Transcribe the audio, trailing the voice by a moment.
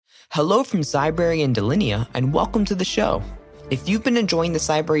Hello from Cybrary and Delinea, and welcome to the show. If you've been enjoying the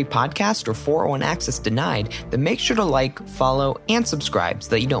Cybrary podcast or 401 Access Denied, then make sure to like, follow, and subscribe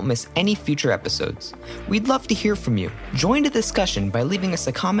so that you don't miss any future episodes. We'd love to hear from you. Join the discussion by leaving us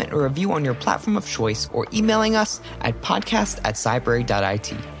a comment or review on your platform of choice or emailing us at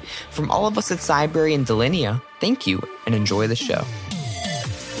podcast@cybrary.it. From all of us at Cybrary and Delinea, thank you and enjoy the show.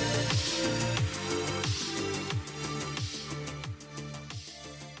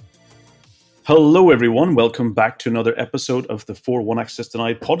 Hello, everyone. Welcome back to another episode of the 401 Access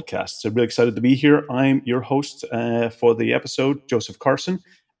Denied podcast. So really excited to be here. I'm your host for the episode, Joseph Carson,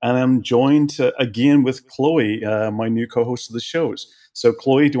 and I'm joined again with Chloe, my new co-host of the shows. So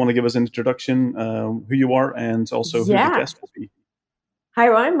Chloe, do you want to give us an introduction, who you are, and also who the guest will be? Hi,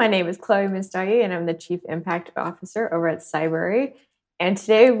 everyone. My name is Chloe Mistagi, and I'm the Chief Impact Officer over at Cybrary. And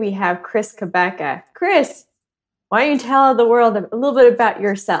today we have Chris Kubecka. Chris, why don't you tell the world a little bit about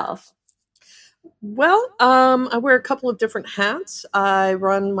yourself? Well, I wear a couple of different hats. I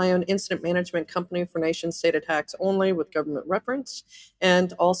run my own incident management company for nation-state attacks only with government reference.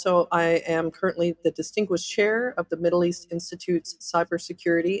 And also I am currently the Distinguished Chair of the Middle East Institute's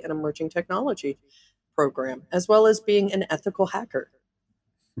Cybersecurity and Emerging Technology program, as well as being an ethical hacker.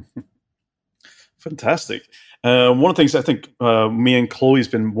 Fantastic. One of the things I think me and Chloe's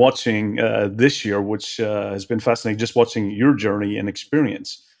been watching this year, which has been fascinating, just watching your journey and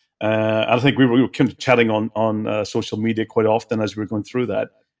experience. I think we were kind of chatting on social media quite often as we were going through that.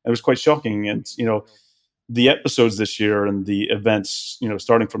 It was quite shocking. And, the episodes this year and the events,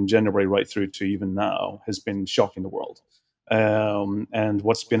 starting from January right through to even now has been shocking the world. And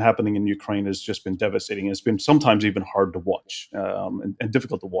what's been happening in Ukraine has just been devastating. It's been sometimes even hard to watch and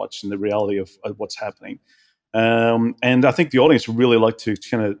difficult to watch in the reality of what's happening. And I think the audience would really like to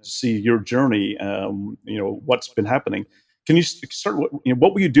kind of see your journey, what's been happening. Can you start?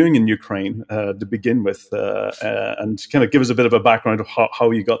 What were you doing in Ukraine to begin with, and kind of give us a bit of a background of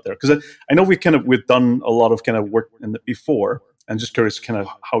how you got there? Because I know we've done a lot of kind of work before, and just curious, kind of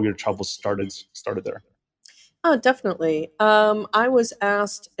how your travels started there. Oh, definitely. I was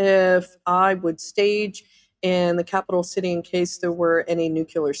asked if I would stage in the capital city in case there were any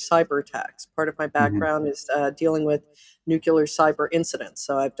nuclear cyber attacks. Part of my background is dealing with nuclear cyber incidents.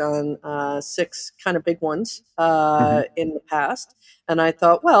 So I've done 6 kind of big ones in the past. And I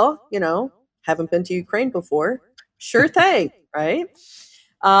thought, well, haven't been to Ukraine before. Sure thing, right?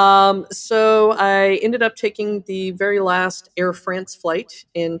 So I ended up taking the very last Air France flight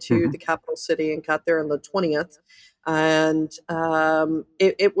into the capital city and got there on the 20th. And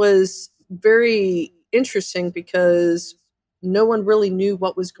it was very interesting because no one really knew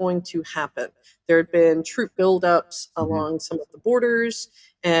what was going to happen. There had been troop buildups along some of the borders,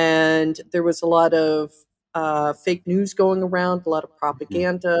 and there was a lot of fake news going around, a lot of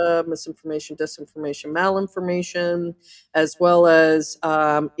propaganda, misinformation, disinformation, malinformation, as well as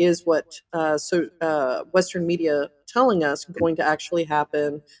is what Western media telling us going to actually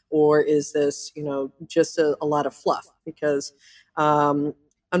happen, or is this, just a lot of fluff? Because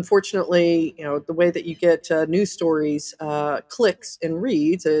unfortunately, the way that you get news stories, clicks and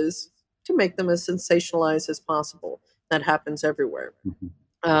reads is to make them as sensationalized as possible. That happens everywhere.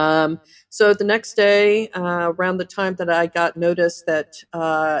 So the next day, around the time that I got notice that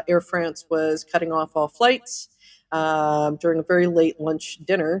Air France was cutting off all flights during a very late lunch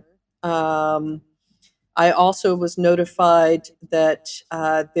dinner, I also was notified that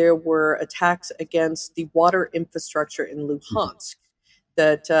there were attacks against the water infrastructure in Luhansk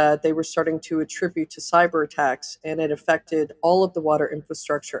that they were starting to attribute to cyber attacks, and it affected all of the water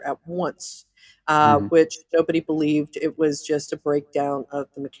infrastructure at once. Which nobody believed. It was just a breakdown of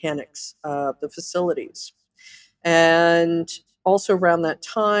the mechanics of the facilities. And also around that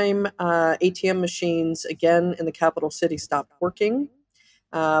time, ATM machines, again, in the capital city stopped working.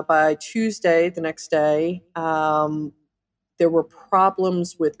 By Tuesday, the next day, there were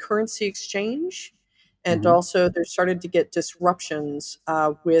problems with currency exchange. And also there started to get disruptions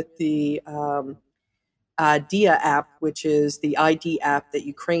with the DIA app, which is the ID app that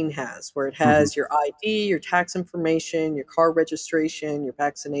Ukraine has, where it has your ID, your tax information, your car registration, your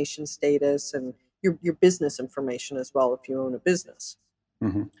vaccination status, and your business information as well if you own a business.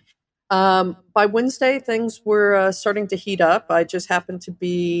 By Wednesday, things were starting to heat up. I just happened to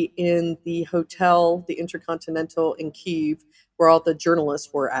be in the hotel, the Intercontinental in Kyiv, where all the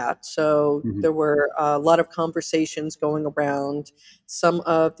journalists were at. So there were a lot of conversations going around. Some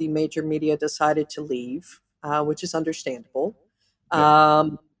of the major media decided to leave, which is understandable.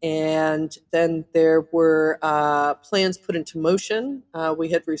 And then there were plans put into motion. We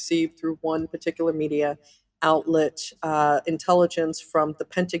had received through one particular media outlet intelligence from the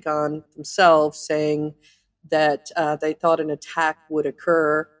Pentagon themselves saying that they thought an attack would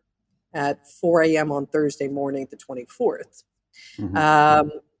occur at 4 a.m. on Thursday morning, the 24th.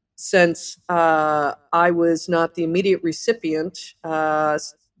 Since I was not the immediate recipient,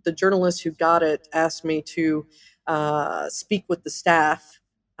 the journalist who got it asked me to speak with the staff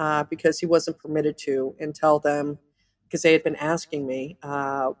because he wasn't permitted to, and tell them, because they had been asking me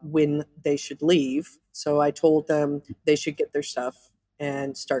when they should leave. So I told them they should get their stuff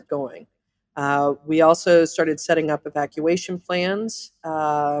and start going. We also started setting up evacuation plans.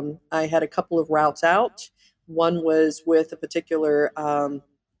 I had a couple of routes out. One was with a particular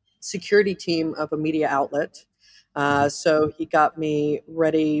security team of a media outlet. So he got me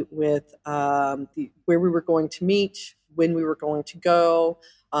ready with where we were going to meet, when we were going to go,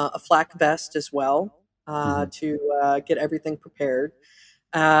 a flak vest as well to get everything prepared.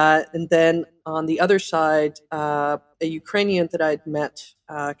 And then on the other side, a Ukrainian that I'd met,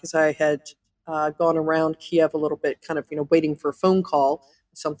 because I had gone around Kiev a little bit, kind of, waiting for a phone call.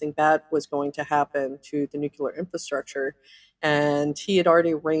 Something bad was going to happen to the nuclear infrastructure. And he had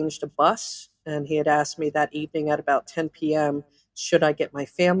already arranged a bus, and he had asked me that evening at about 10 p.m., should I get my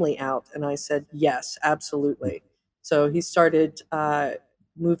family out? And I said, yes, absolutely. So he started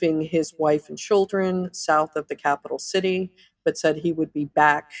moving his wife and children south of the capital city, but said he would be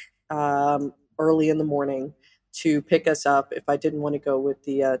back early in the morning to pick us up if I didn't want to go with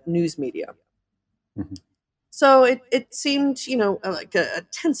the news media. So it seemed, like a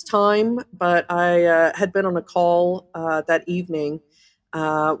tense time, but I had been on a call that evening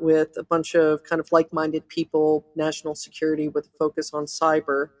with a bunch of kind of like-minded people, national security with a focus on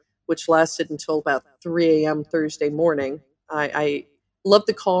cyber, which lasted until about 3 a.m. Thursday morning. I love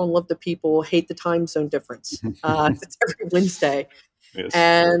the call and love the people, hate the time zone difference. It's every Wednesday. Yes.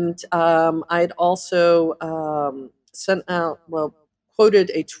 And I'd also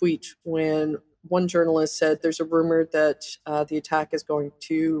quoted a tweet when one journalist said there's a rumor that the attack is going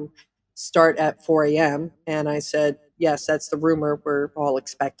to start at 4 a.m. And I said, yes, that's the rumor. We're all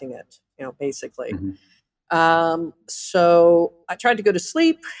expecting it, basically. So I tried to go to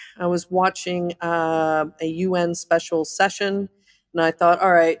sleep. I was watching a UN special session, and I thought,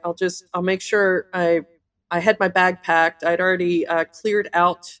 all right, I'll make sure I had my bag packed. I'd already cleared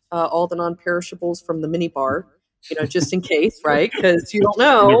out all the non-perishables from the minibar, just in case, right? Because you don't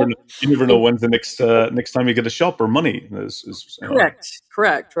know. You never know when's the next time you get a shop or money.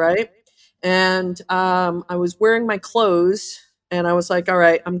 Correct, right? And I was wearing my clothes, and I was like, all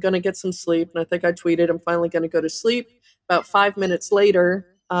right, I'm going to get some sleep. And I think I tweeted, I'm finally going to go to sleep. About 5 minutes later,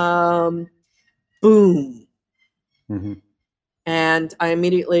 boom. And I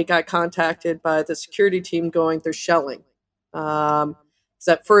immediately got contacted by the security team going, they're shelling. Because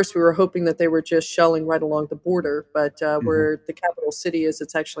at first we were hoping that they were just shelling right along the border, but where the capital city is,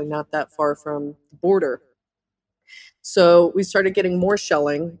 it's actually not that far from the border. So we started getting more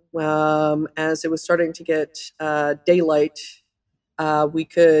shelling as it was starting to get daylight. We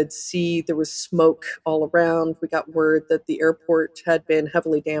could see there was smoke all around. We got word that the airport had been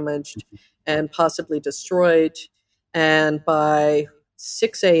heavily damaged and possibly destroyed. And by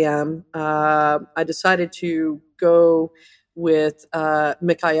 6 a.m., I decided to go with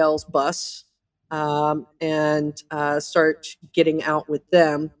Mikhail's bus and start getting out with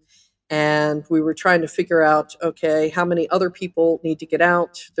them. And we were trying to figure out, okay, how many other people need to get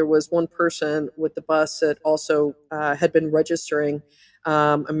out? There was one person with the bus that also had been registering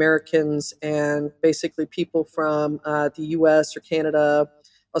Americans and basically people from the US or Canada,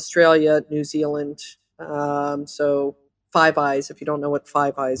 Australia, New Zealand. So Five Eyes, if you don't know what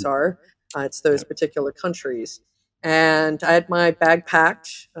Five Eyes are, it's those particular countries. And I had my bag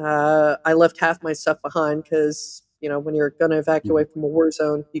packed. I left half my stuff behind because, when you're going to evacuate from a war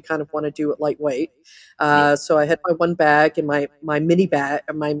zone, you kind of want to do it lightweight. So I had my one bag and my mini bag,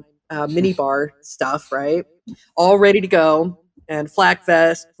 my mini bar stuff, right, all ready to go, and flak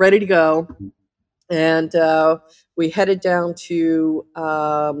vest ready to go. And we headed down to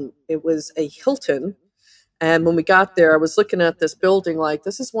it was a Hilton. And when we got there, I was looking at this building like,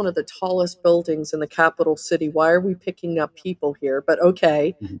 this is one of the tallest buildings in the capital city. Why are we picking up people here? But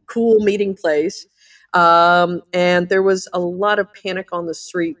okay, cool meeting place. And there was a lot of panic on the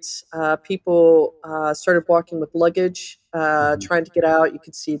streets. People started walking with luggage, trying to get out. You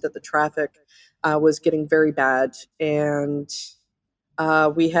could see that the traffic was getting very bad. And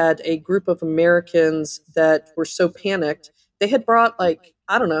we had a group of Americans that were so panicked. They had brought 8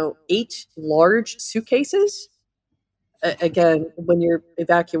 large suitcases. Again, when you're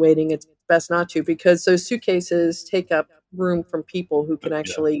evacuating, it's best not to, because those suitcases take up room from people who can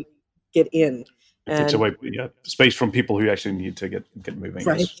actually get in It takes away space from people who actually need to get moving.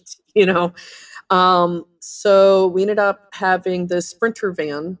 Right. Yes. So we ended up having the Sprinter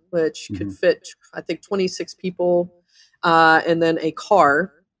van, which could fit, I think, 26 people, and then a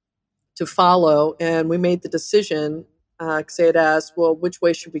car to follow. And we made the decision, because they had asked, well, which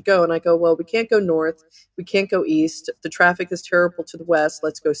way should we go? And I go, well, we can't go north. We can't go east. The traffic is terrible to the west.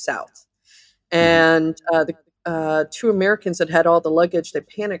 Let's go south. And the two Americans that had all the luggage, they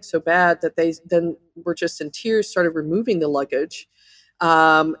panicked so bad that they then were just in tears, started removing the luggage.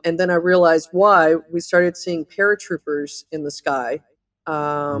 And then I realized why. We started seeing paratroopers in the sky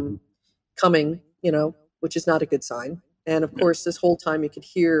coming, which is not a good sign. And of course, this whole time you could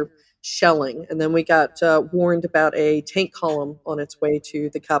hear shelling. And then we got warned about a tank column on its way to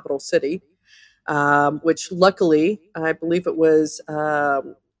the capital city, which luckily, I believe it was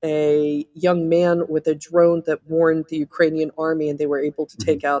a young man with a drone that warned the Ukrainian army, and they were able to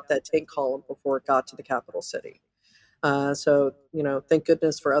take out that tank column before it got to the capital city. So, thank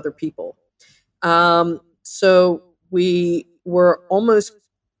goodness for other people. So we were almost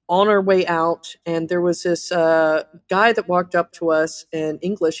on our way out, and there was this guy that walked up to us in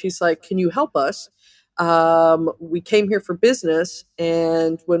English. He's like, "Can you help us? We came here for business,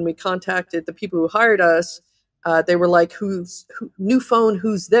 and when we contacted the people who hired us, they were like, new phone,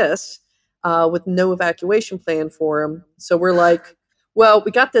 who's this?" With no evacuation plan for him. So we're like, well,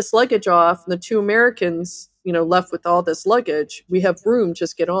 we got this luggage off, and the two Americans, left with all this luggage. We have room,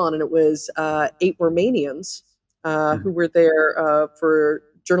 just get on. And it was 8 Romanians who were there for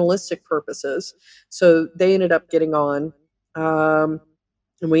journalistic purposes. So they ended up getting on. And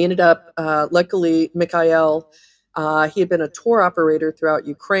we ended up, luckily, Mikhail, he had been a tour operator throughout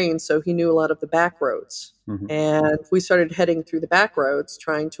Ukraine, so he knew a lot of the back roads. And we started heading through the back roads,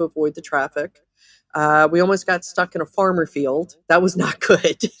 trying to avoid the traffic. We almost got stuck in a farmer field. That was not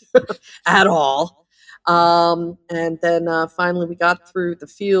good at all. And then finally we got through the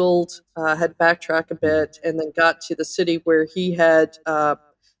field, had to backtrack a bit, and then got to the city where he had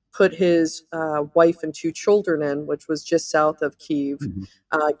put his wife and 2 children in, which was just south of Kyiv.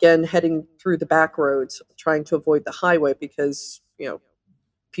 Again, heading through the back roads, trying to avoid the highway because,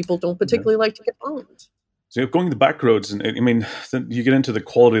 people don't particularly like to get bombed. So going the back roads, and you get into the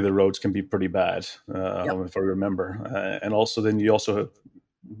quality of the roads can be pretty bad, if I remember. And also then you also have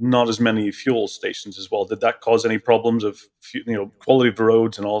not as many fuel stations as well. Did that cause any problems of, quality of the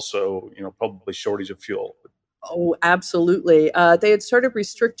roads and also, probably shortage of fuel? Oh, absolutely. They had started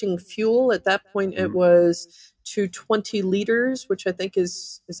restricting fuel. At that point, it was to 20 liters, which I think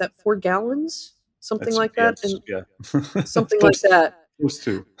is that 4 gallons? Something like that? Something like that. Those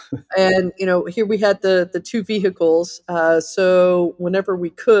two. And, here we had the 2 vehicles. So whenever we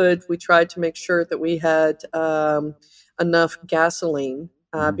could, we tried to make sure that we had enough gasoline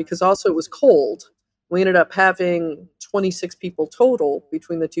because also it was cold. We ended up having 26 people total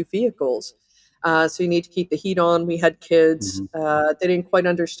between the 2 vehicles. So you need to keep the heat on. We had kids. They didn't quite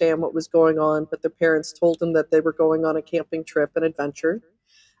understand what was going on, but their parents told them that they were going on a camping trip, an adventure.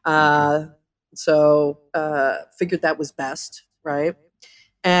 So figured that was best, right?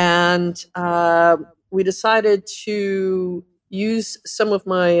 And we decided to use some of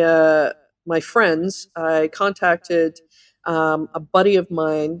my friends. I contacted a buddy of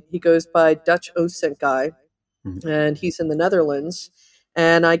mine. He goes by Dutch Osint guy, and he's in the Netherlands.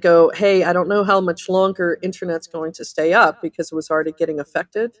 And I go, hey, I don't know how much longer internet's going to stay up because it was already getting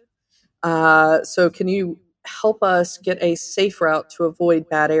affected. So can you help us get a safe route to avoid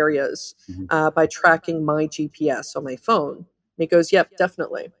bad areas by tracking my GPS on my phone? And he goes, yep,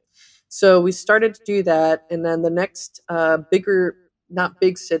 definitely. So we started to do that. And then the next bigger, not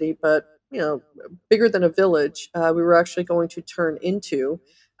big city, but bigger than a village, we were actually going to turn into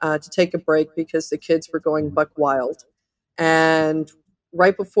to take a break because the kids were going buck wild. And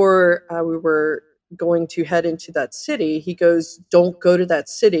right before we were going to head into that city, he goes, don't go to that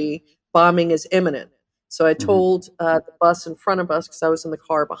city. Bombing is imminent. So I told the bus in front of us, because I was in the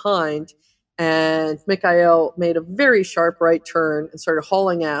car behind, and Mikhail made a very sharp right turn and started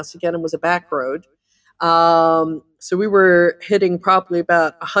hauling ass. Again, it was a back road. So we were hitting probably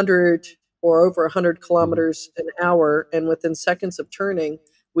about 100 or over 100 kilometers an hour. And within seconds of turning,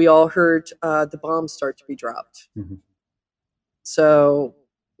 we all heard the bombs start to be dropped. So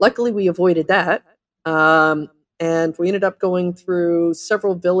luckily we avoided that. And we ended up going through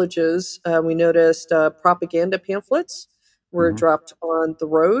several villages. We noticed propaganda pamphlets were dropped on the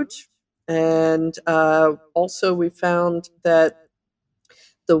road. And also we found that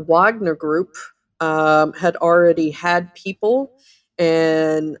the Wagner group had already had people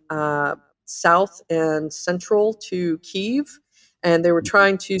in south and central to Kyiv. and they were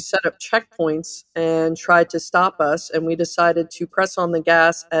trying to set up checkpoints and tried to stop us. And we decided to press on the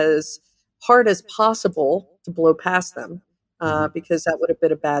gas as hard as possible to blow past them, because that would have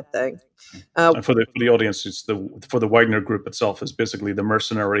been a bad thing. And for the audience, it's for the Wagner Group itself is basically the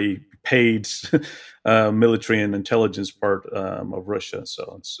mercenary paid military and intelligence part of Russia.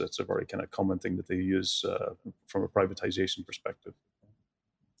 So it's a very kind of common thing that they use from a privatization perspective.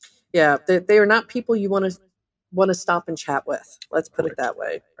 Yeah, they are not people you want to stop and chat with. Let's put it that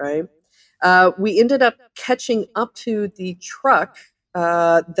way, right? We ended up catching up to the truck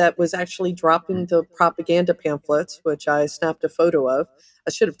that was actually dropping the propaganda pamphlets, which I snapped a photo of.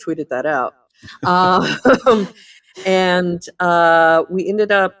 I should have tweeted that out. And we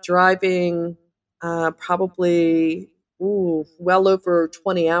ended up driving probably well over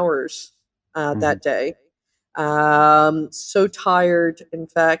 20 hours that day. So tired, in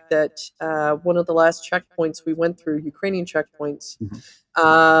fact, that one of the last checkpoints we went through, Ukrainian checkpoints,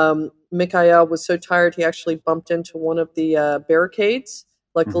 Mikhail was so tired he actually bumped into one of the barricades.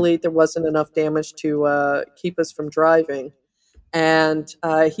 Luckily, there wasn't enough damage to keep us from driving. And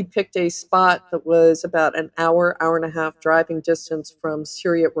he picked a spot that was about an hour and a half driving distance from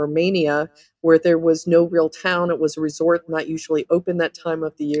Syria, Romania, where there was no real town. It was a resort, not usually open that time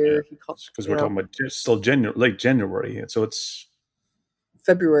of the year. Because we're talking about still late January, so it's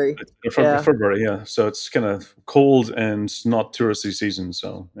February. February, yeah. So it's kind of cold and not touristy season.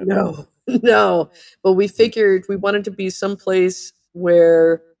 So no. But we figured we wanted to be someplace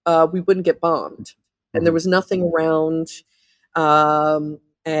where we wouldn't get bombed, and there was nothing around.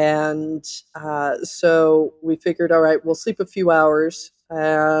 So we figured, all right, we'll sleep a few hours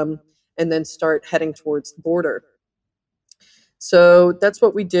and then start heading towards the border. So that's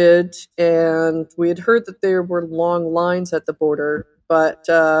what we did. And we had heard that there were long lines at the border, but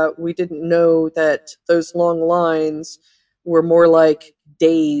we didn't know that those long lines were more like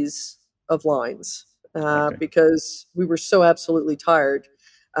days of lines because we were so absolutely tired.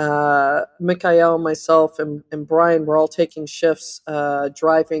 Mikhail, myself, and Brian were all taking shifts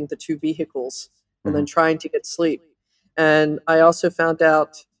driving the two vehicles and then trying to get sleep. And I also found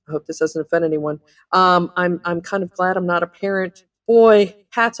out, I hope this doesn't offend anyone, I'm kind of glad I'm not a parent. Boy,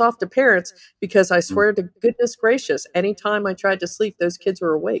 hats off to parents, because I swear to goodness gracious, anytime I tried to sleep, those kids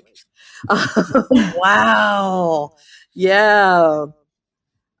were awake. Wow. Yeah.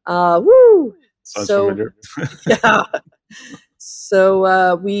 Woo. Sounds familiar. Yeah.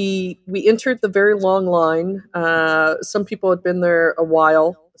 So we entered the very long line. Some people had been there a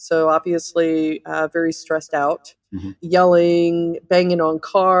while, so obviously very stressed out, yelling, banging on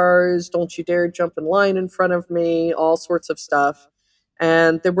cars, don't you dare jump in line in front of me, all sorts of stuff.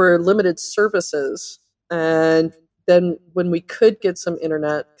 And there were limited services. And then when we could get some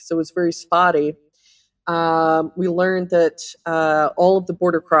internet, because it was very spotty, we learned that all of the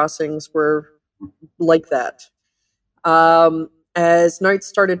border crossings were like that. As night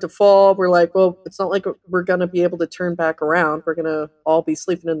started to fall, we're like, well, it's not like we're going to be able to turn back around. We're going to all be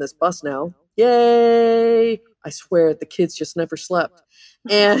sleeping in this bus now. Yay! I swear the kids just never slept.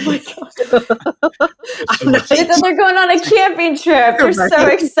 And they're going on a camping trip. They're so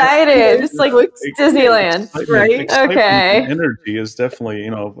excited. It's like Disneyland, right? Okay. Energy is definitely,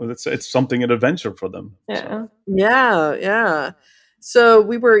 it's something, an adventure for them. Yeah. So. Yeah. So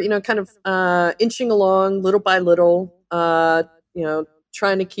we were, kind of inching along little by little,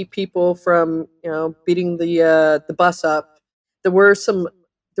 trying to keep people from, beating the bus up. There was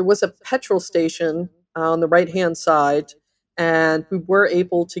a petrol station on the right-hand side, and we were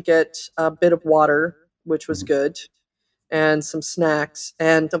able to get a bit of water, which was good, and some snacks.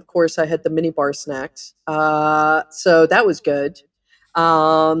 And of course, I had the minibar snacks, so that was good.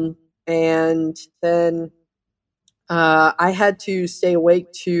 And then I had to stay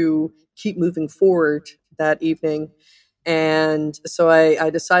awake to keep moving forward that evening. And so I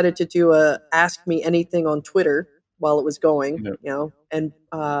decided to do a Ask Me Anything on Twitter while it was going, and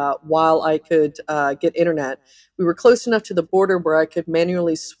while I could get internet. We were close enough to the border where I could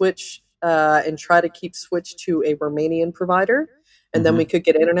manually switch and try to keep switched to a Romanian provider, and then we could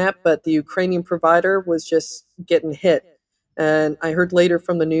get internet, but the Ukrainian provider was just getting hit. And I heard later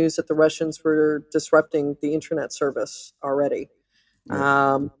from the news that the Russians were disrupting the internet service already.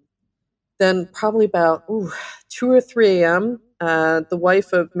 Then probably about 2 or 3 a.m., the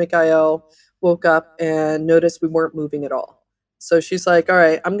wife of Mikhail woke up and noticed we weren't moving at all. So she's like, all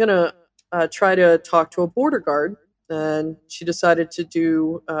right, I'm going to try to talk to a border guard. And she decided to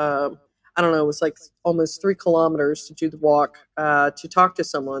do, I don't know, it was like almost 3 kilometers to do the walk to talk to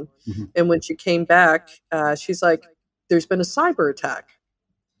someone. And when she came back, she's like, there's been a cyber attack.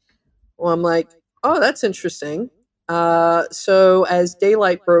 Well, I'm like, oh, that's interesting. So as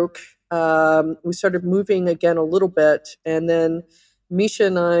daylight broke, we started moving again a little bit, and then Misha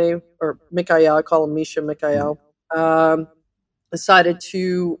and I, or Mikhail, I call him Misha, Mikhail, decided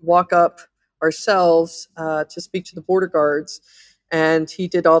to walk up ourselves to speak to the border guards. And he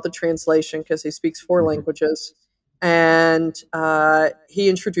did all the translation because he speaks 4 languages. And he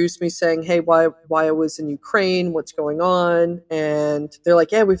introduced me saying, hey, why I was in Ukraine, what's going on. And they're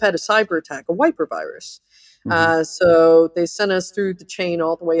like, yeah, we've had a cyber attack, a wiper virus. So they sent us through the chain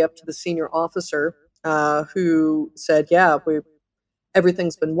all the way up to the senior officer who said, yeah,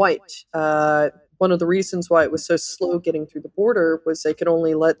 everything's been wiped. One of the reasons why it was so slow getting through the border was they could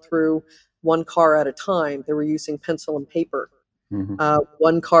only let through 1 car at a time. They were using pencil and paper,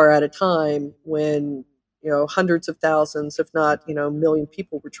 1 car at a time when, hundreds of thousands, if not, a million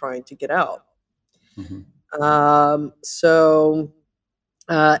people were trying to get out. So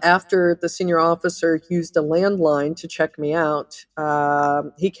after the senior officer used a landline to check me out,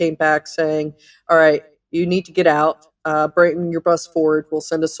 he came back saying, all right, you need to get out. Bring your bus forward. We'll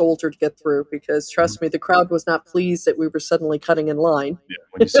send a soldier to get through because, trust me, the crowd was not pleased that we were suddenly cutting in line.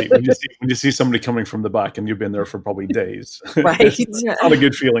 Yeah, when you see somebody coming from the back and you've been there for probably days, right? It's not a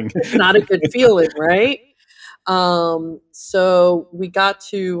good feeling. It's not a good feeling, right? So we got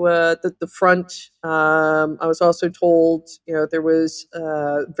to the front. I was also told, there was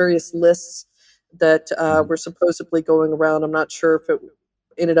various lists that were supposedly going around. I'm not sure if it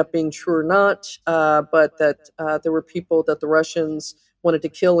ended up being true or not, but that there were people that the Russians wanted to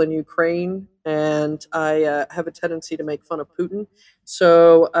kill in Ukraine, and I have a tendency to make fun of Putin.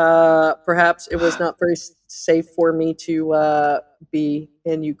 So perhaps it was not very safe for me to be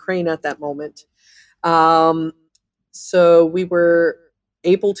in Ukraine at that moment. So we were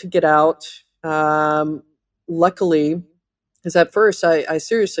able to get out. Luckily, because at first I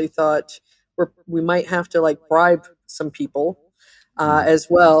seriously thought we might have to bribe some people as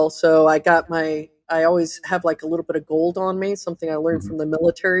well. So I always have a little bit of gold on me, something I learned from the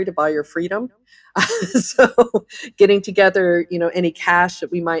military to buy your freedom. So getting together, any cash that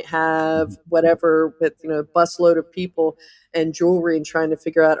we might have, whatever, with, a busload of people and jewelry, and trying to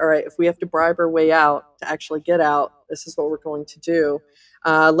figure out, all right, if we have to bribe our way out to actually get out, this is what we're going to do.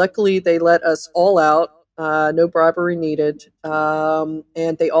 Luckily, they let us all out. No bribery needed.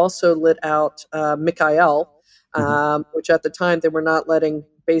 And they also let out Mikhail, which at the time they were not letting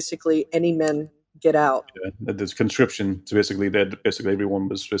basically any men get out. Yeah, there's conscription. So basically everyone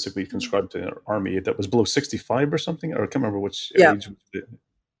was basically conscribed to an army that was below 65 or something, or I can't remember which age.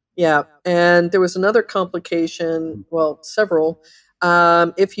 Yeah, and there was another complication, well, several.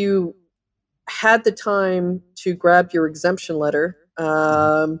 If you had the time to grab your exemption letter,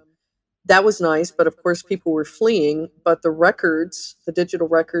 that was nice, but of course people were fleeing, but the digital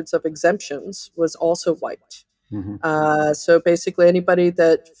records of exemptions was also wiped. So basically anybody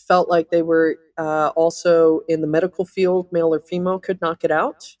that felt like they were also in the medical field, male or female, could not get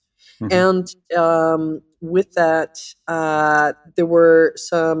out. And with that, there were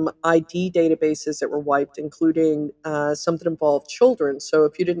some ID databases that were wiped, including some that involved children. So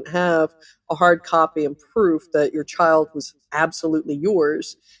if you didn't have a hard copy and proof that your child was absolutely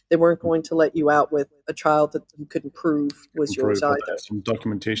yours, they weren't going to let you out with a child that you couldn't prove was yours either. Some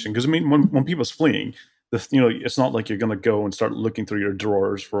documentation, because I mean, when people's fleeing, it's not like you're going to go and start looking through your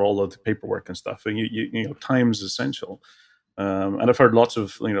drawers for all of the paperwork and stuff. And time is essential. And I've heard lots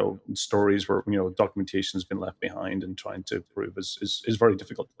of stories where documentation has been left behind, and trying to prove is very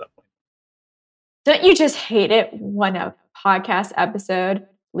difficult at that point. Don't you just hate it when a podcast episode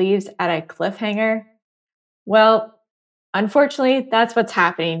leaves at a cliffhanger? Well, unfortunately, that's what's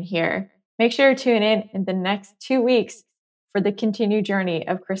happening here. Make sure to tune in the next 2 weeks for the continued journey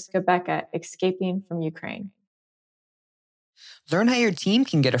of Chris Kubecka escaping from Ukraine. Learn how your team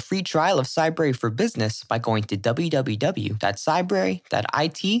can get a free trial of Cybrary for Business by going to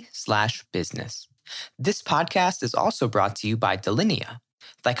www.cybrary.it/business. This podcast is also brought to you by Delinea.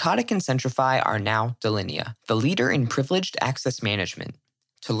 Thycotic and Centrify are now Delinea, the leader in privileged access management.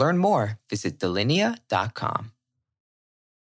 To learn more, visit delinea.com.